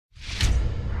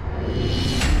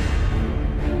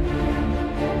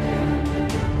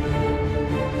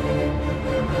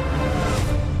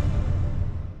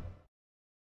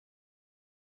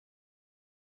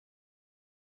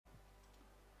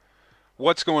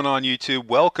What's going on, YouTube?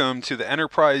 Welcome to the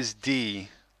Enterprise D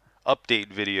update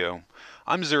video.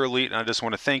 I'm ZeroElite, and I just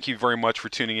want to thank you very much for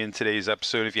tuning in today's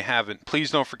episode. If you haven't,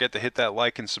 please don't forget to hit that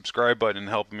like and subscribe button and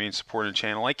help me in supporting the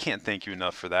channel. I can't thank you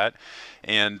enough for that.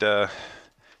 And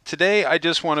today I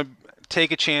just want to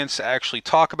take a chance to actually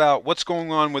talk about what's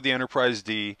going on with the Enterprise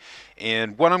D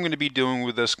and what I'm going to be doing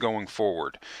with this going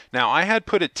forward. Now, I had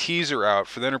put a teaser out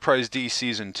for the Enterprise D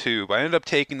Season 2, but I ended up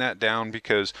taking that down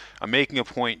because I'm making a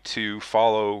point to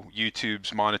follow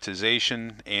YouTube's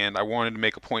monetization, and I wanted to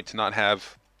make a point to not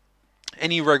have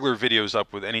any regular videos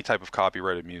up with any type of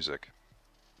copyrighted music.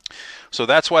 So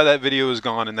that's why that video is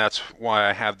gone, and that's why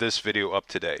I have this video up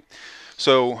today.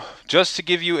 So just to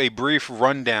give you a brief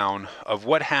rundown of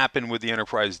what happened with the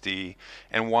Enterprise D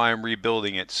and why I'm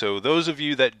rebuilding it. So those of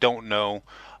you that don't know,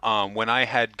 when I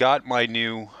had got my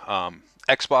new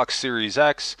Xbox Series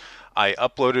X, I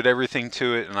uploaded everything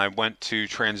to it and I went to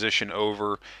transition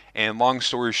over, and long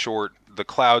story short, the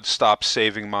cloud stopped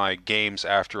saving my games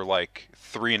after like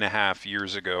 3.5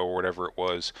 years ago or whatever it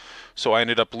was. So I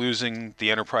ended up losing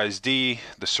the Enterprise D,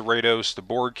 the Cerritos, the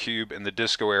Borg Cube, and the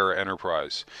Disco Era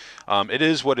Enterprise. It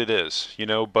is what it is, you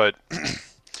know, but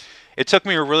it took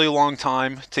me a really long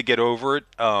time to get over it.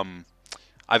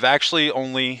 I've actually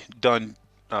only done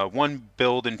one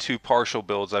build and two partial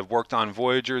builds. I've worked on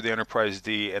Voyager, the Enterprise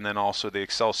D, and then also the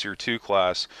Excelsior 2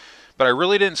 class. But I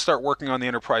really didn't start working on the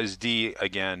Enterprise D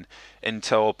again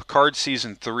until Picard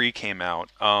Season 3 came out.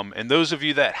 And those of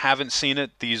you that haven't seen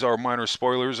it, these are minor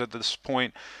spoilers at this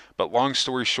point. But long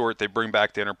story short, they bring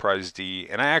back the Enterprise D.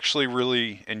 And I actually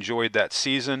really enjoyed that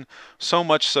season, so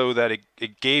much so that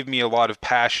it gave me a lot of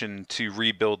passion to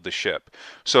rebuild the ship.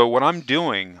 So what I'm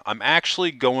doing, I'm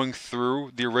actually going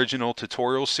through the original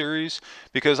tutorial series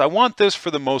because I want this for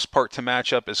the most part to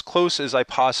match up as close as I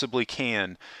possibly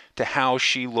can to how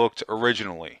she looked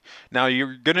originally. Now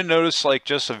you're going to notice like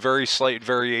just a very slight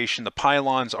variation. The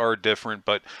pylons are different,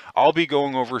 but I'll be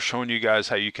going over showing you guys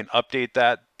how you can update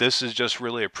that. This is just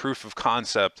really a proof of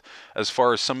concept as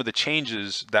far as some of the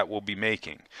changes that we'll be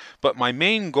making. But my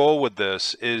main goal with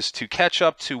this is to catch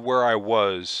up to where I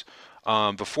was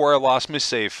before I lost my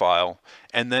save file,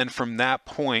 and then from that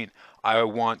point I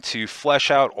want to flesh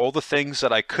out all the things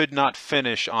that I could not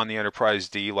finish on the Enterprise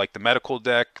D, like the medical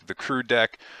deck, the crew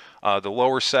deck, the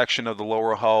lower section of the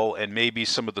lower hull, and maybe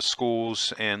some of the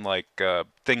schools and like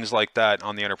things like that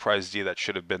on the Enterprise D that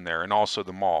should have been there, and also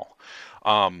the mall.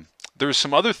 There's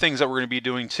some other things that we're going to be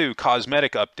doing too,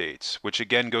 cosmetic updates, which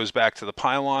again goes back to the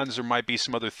pylons. There might be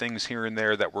some other things here and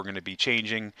there that we're going to be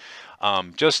changing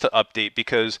just to update,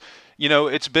 because you know,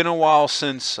 it's been a while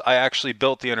since I actually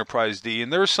built the Enterprise D,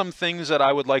 and there's some things that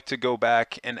I would like to go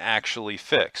back and actually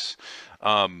fix.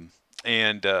 One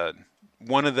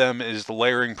of them is the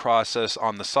layering process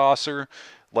on the saucer.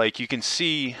 Like you can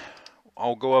see,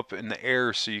 I'll go up in the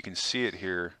air so you can see it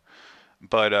here,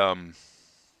 but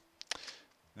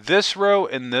this row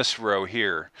and this row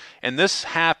here, and this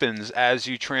happens as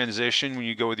you transition. When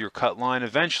you go with your cut line,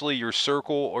 eventually your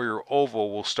circle or your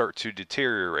oval will start to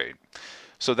deteriorate.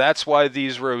 So that's why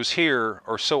these rows here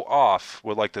are so off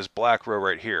with like this black row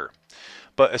right here.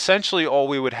 But essentially all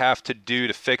we would have to do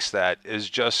to fix that is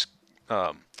just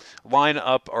line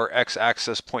up our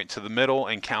x-axis point to the middle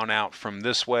and count out from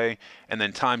this way, and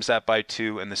then times that by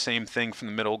 2, and the same thing from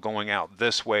the middle going out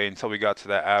this way until we got to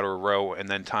that outer row, and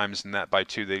then times that by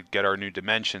 2 to get our new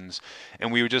dimensions,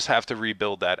 and we would just have to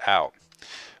rebuild that out.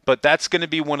 But that's going to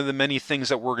be one of the many things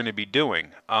that we're going to be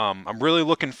doing. I'm really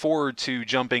looking forward to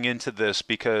jumping into this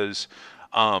because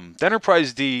the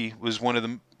Enterprise D was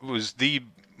the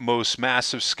most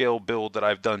massive scale build that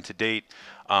I've done to date.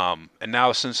 And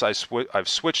now since I've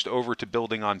switched over to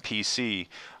building on PC,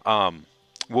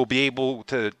 we'll be able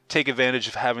to take advantage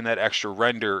of having that extra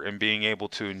render and being able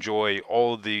to enjoy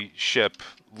all of the ship,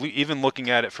 even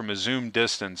looking at it from a zoom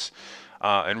distance.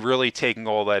 And really taking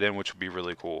all that in, which would be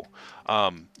really cool.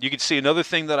 You can see another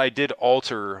thing that I did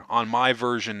alter on my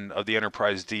version of the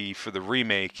Enterprise D for the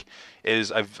remake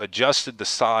is I've adjusted the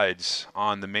sides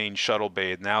on the main shuttle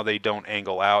bay. Now they don't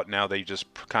angle out. Now they just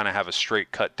kind of have a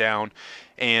straight cut down.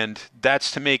 And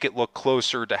that's to make it look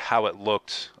closer to how it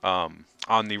looked on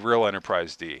the real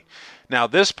Enterprise D. Now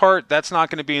this part, that's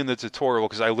not going to be in the tutorial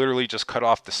because I literally just cut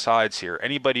off the sides here.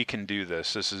 Anybody can do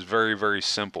this. This is very, very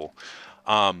simple.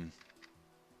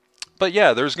 But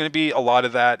yeah, there's going to be a lot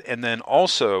of that. And then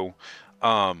also,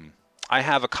 I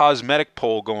have a cosmetic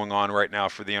poll going on right now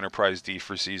for the Enterprise D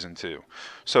for Season 2.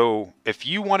 So if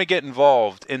you want to get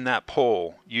involved in that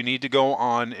poll, you need to go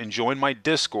on and join my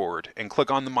Discord and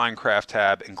click on the Minecraft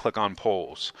tab and click on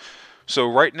polls. So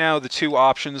right now the two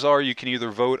options are you can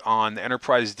either vote on the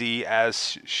Enterprise D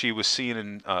as she was seen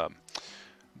in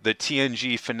the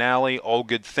TNG finale, All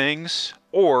Good Things,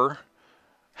 or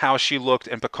how she looked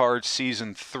in Picard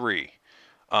Season 3,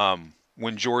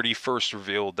 when Geordi first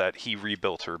revealed that he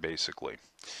rebuilt her, basically.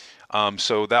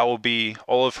 So that will be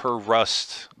all of her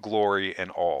rust, glory,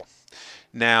 and all.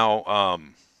 Now,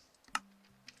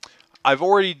 I've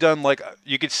already done, like,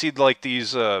 you can see, like,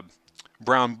 these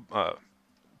brown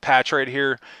patch right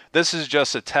here. This is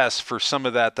just a test for some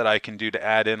of that I can do to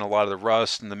add in a lot of the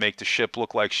rust and to make the ship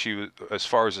look like she was, as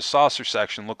far as the saucer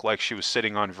section, look like she was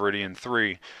sitting on Viridian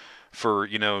 3 for,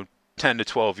 10 to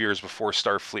 12 years before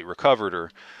Starfleet recovered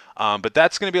her. But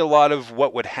that's going to be a lot of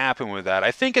what would happen with that.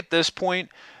 I think at this point,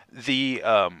 the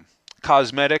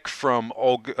cosmetic from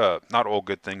not All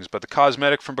Good Things, but the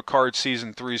cosmetic from Picard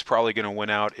Season 3 is probably going to win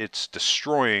out. It's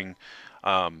destroying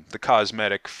the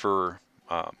cosmetic for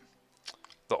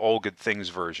the All Good Things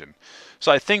version. So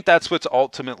I think that's what's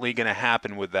ultimately going to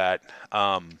happen with that.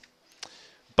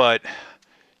 But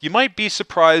you might be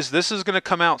surprised. This is going to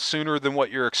come out sooner than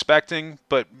what you're expecting,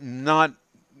 but not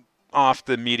off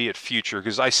the immediate future,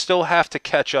 because I still have to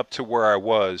catch up to where I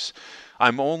was.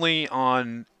 I'm only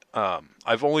on,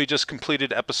 I've only just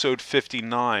completed episode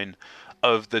 59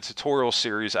 of the tutorial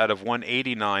series out of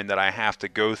 189 that I have to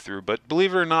go through, but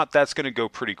believe it or not, that's going to go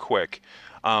pretty quick.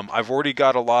 I've already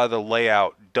got a lot of the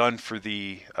layout done for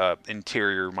the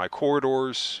interior. My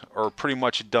corridors are pretty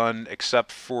much done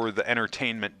except for the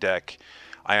entertainment deck.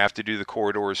 I have to do the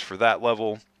corridors for that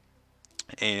level,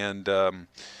 and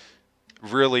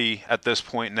really at this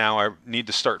point now I need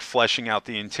to start fleshing out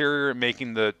the interior and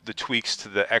making the tweaks to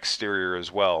the exterior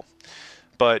as well.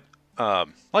 But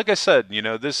like I said,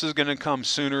 this is going to come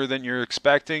sooner than you're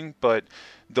expecting, but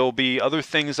there'll be other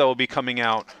things that will be coming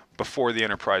out before the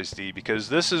Enterprise D, because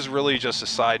this is really just a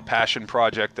side passion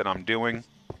project that I'm doing.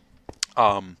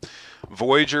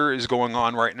 Voyager is going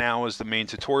on right now as the main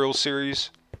tutorial series,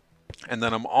 and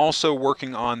then I'm also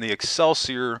working on the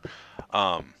Excelsior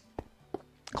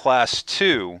Class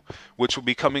 2, which will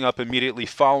be coming up immediately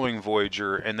following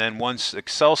Voyager, and then once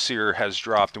Excelsior has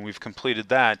dropped and we've completed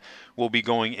that, we'll be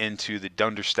going into the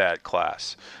Dunderstad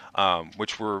class,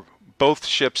 which were both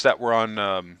ships that were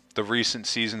on the recent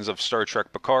seasons of Star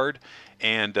Trek Picard,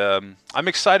 and I'm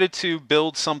excited to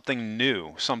build something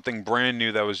new, something brand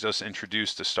new that was just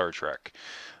introduced to Star Trek.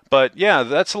 But yeah,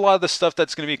 that's a lot of the stuff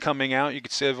that's going to be coming out. You can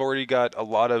see I've already got a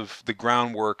lot of the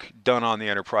groundwork done on the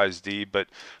Enterprise D, but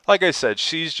like I said,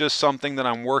 she's just something that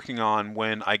I'm working on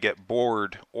when I get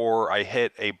bored or I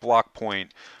hit a block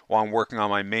point while I'm working on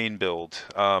my main build.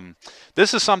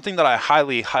 This is something that I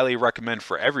highly, highly recommend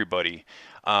for everybody.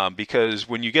 Because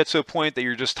when you get to a point that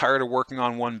you're just tired of working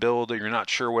on one build or you're not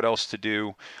sure what else to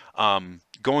do,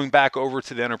 going back over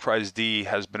to the Enterprise D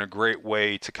has been a great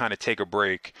way to kind of take a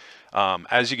break.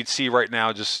 As you can see right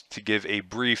now, just to give a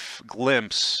brief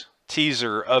glimpse,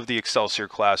 teaser of the Excelsior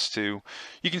Class 2,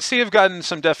 you can see I've gotten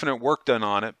some definite work done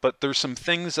on it, but there's some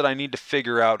things that I need to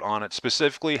figure out on it,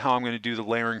 specifically how I'm going to do the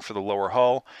layering for the lower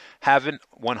hull. Haven't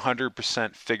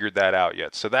 100% figured that out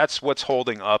yet, so that's what's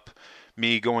holding up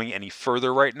me going any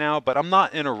further right now, but I'm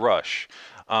not in a rush,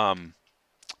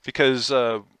 because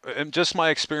just my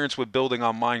experience with building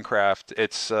on Minecraft,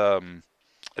 it's a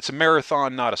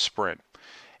marathon, not a sprint,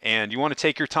 and you want to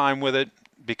take your time with it,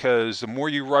 because the more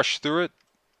you rush through it,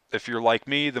 if you're like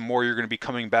me, the more you're going to be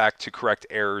coming back to correct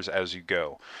errors as you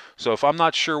go. So if I'm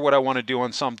not sure what I want to do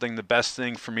on something, the best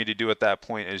thing for me to do at that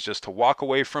point is just to walk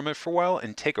away from it for a while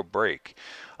and take a break.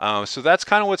 So that's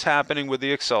kind of what's happening with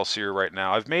the Excelsior right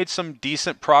now. I've made some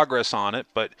decent progress on it,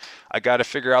 but I got to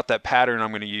figure out that pattern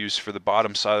I'm going to use for the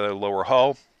bottom side of the lower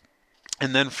hull.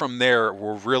 And then from there,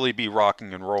 we'll really be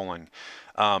rocking and rolling,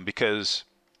 because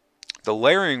the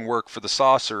layering work for the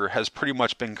saucer has pretty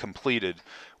much been completed,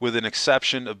 with an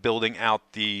exception of building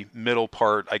out the middle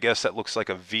part. I guess that looks like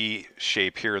a V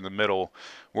shape here in the middle,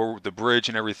 where the bridge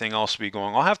and everything else will be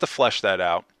going. I'll have to flesh that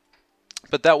out,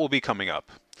 but that will be coming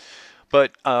up.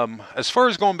 But as far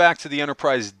as going back to the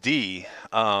Enterprise D,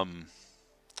 I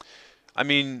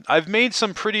mean, I've made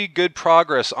some pretty good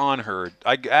progress on her.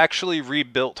 I actually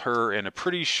rebuilt her in a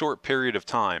pretty short period of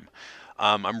time.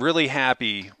 I'm really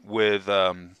happy with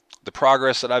the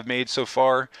progress that I've made so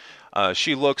far.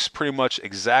 She looks pretty much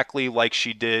exactly like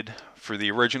she did for the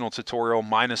original tutorial,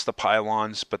 minus the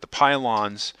pylons, but the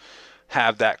pylons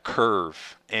have that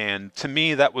curve, and to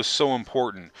me that was so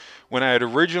important. When I had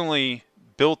originally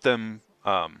built them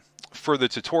for the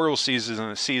tutorial season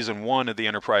in season 1 of the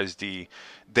Enterprise D,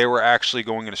 they were actually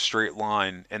going in a straight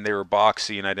line and they were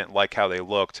boxy and I didn't like how they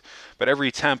looked. But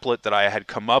every template that I had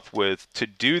come up with to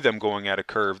do them going at a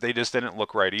curve, they just didn't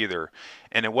look right either.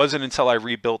 And it wasn't until I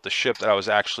rebuilt the ship that I was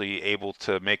actually able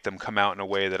to make them come out in a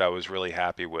way that I was really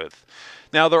happy with.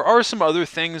 Now, there are some other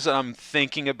things that I'm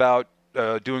thinking about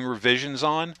doing revisions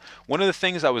on. One of the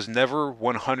things I was never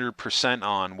 100%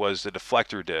 on was the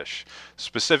deflector dish.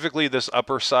 Specifically this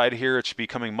upper side here, it's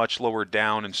becoming much lower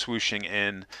down and swooshing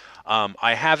in.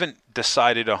 I haven't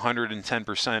decided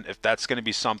 110% if that's going to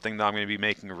be something that I'm going to be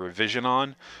making a revision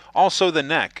on. Also the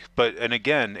neck, and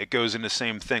again, it goes in the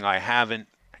same thing. I haven't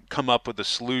come up with a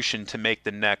solution to make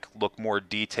the neck look more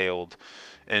detailed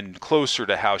and closer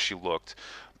to how she looked.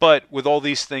 But with all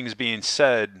these things being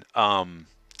said,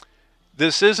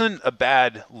 this isn't a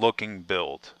bad looking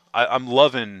build. I'm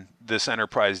loving this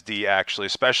Enterprise D actually,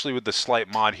 especially with the slight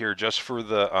mod here just for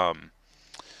the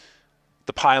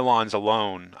pylons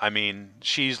alone. I mean,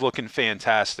 she's looking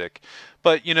fantastic.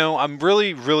 But, you know, I'm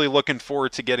really, really looking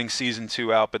forward to getting Season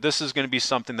 2 out, but this is going to be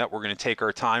something that we're going to take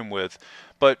our time with.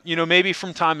 But, you know, maybe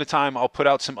from time to time I'll put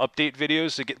out some update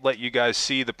videos to let you guys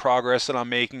see the progress that I'm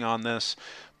making on this.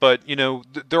 But, you know,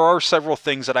 there are several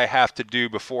things that I have to do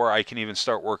before I can even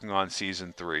start working on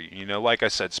Season 3. You know, like I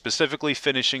said, specifically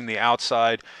finishing the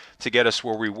outside to get us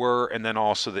where we were, and then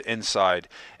also the inside.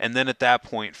 And then at that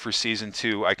point for Season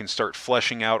 2, I can start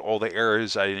fleshing out all the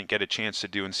areas I didn't get a chance to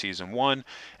do in Season 1,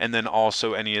 and then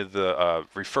also any of the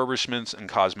refurbishments and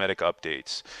cosmetic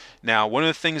updates. Now, one of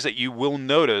the things that you will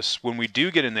notice when we do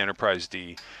get in the Enterprise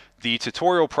D, the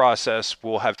tutorial process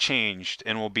will have changed,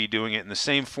 and we'll be doing it in the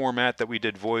same format that we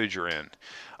did Voyager in.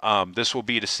 This will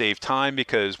be to save time,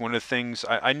 because one of the things,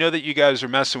 I know that you guys are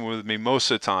messing with me most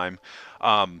of the time,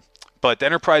 but the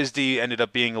Enterprise D ended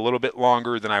up being a little bit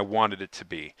longer than I wanted it to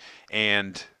be.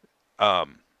 And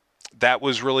that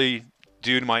was really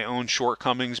due to my own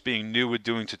shortcomings being new with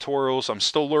doing tutorials. I'm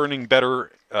still learning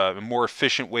better and more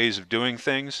efficient ways of doing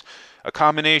things. A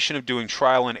combination of doing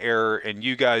trial and error and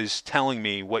you guys telling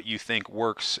me what you think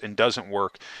works and doesn't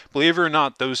work. Believe it or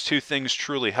not, those two things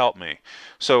truly help me.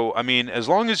 So, I mean, as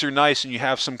long as you're nice and you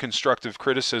have some constructive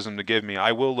criticism to give me,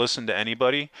 I will listen to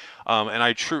anybody. And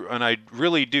I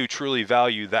really do truly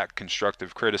value that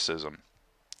constructive criticism,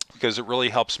 because it really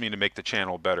helps me to make the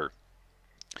channel better.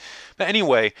 But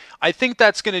anyway, I think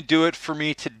that's going to do it for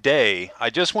me today. I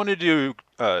just wanted to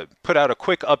put out a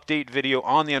quick update video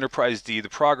on the Enterprise D, the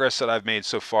progress that I've made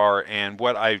so far, and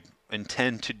what I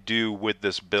intend to do with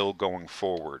this build going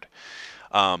forward.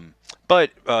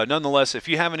 But nonetheless, if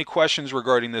you have any questions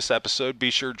regarding this episode, be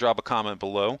sure to drop a comment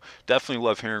below. Definitely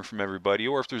love hearing from everybody.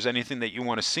 Or if there's anything that you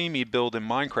want to see me build in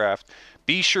Minecraft,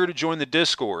 be sure to join the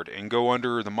Discord and go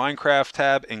under the Minecraft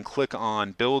tab and click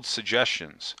on Build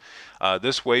Suggestions.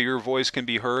 This way your voice can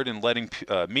be heard, and letting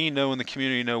me know and the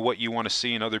community know what you want to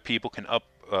see, and other people can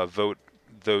upvote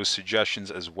those suggestions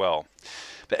as well.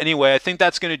 But anyway, I think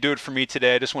that's going to do it for me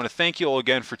today. I just want to thank you all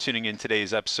again for tuning in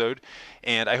today's episode,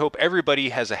 and I hope everybody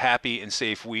has a happy and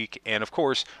safe week. And of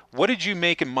course, what did you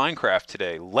make in Minecraft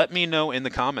today? Let me know in the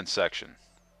comments section.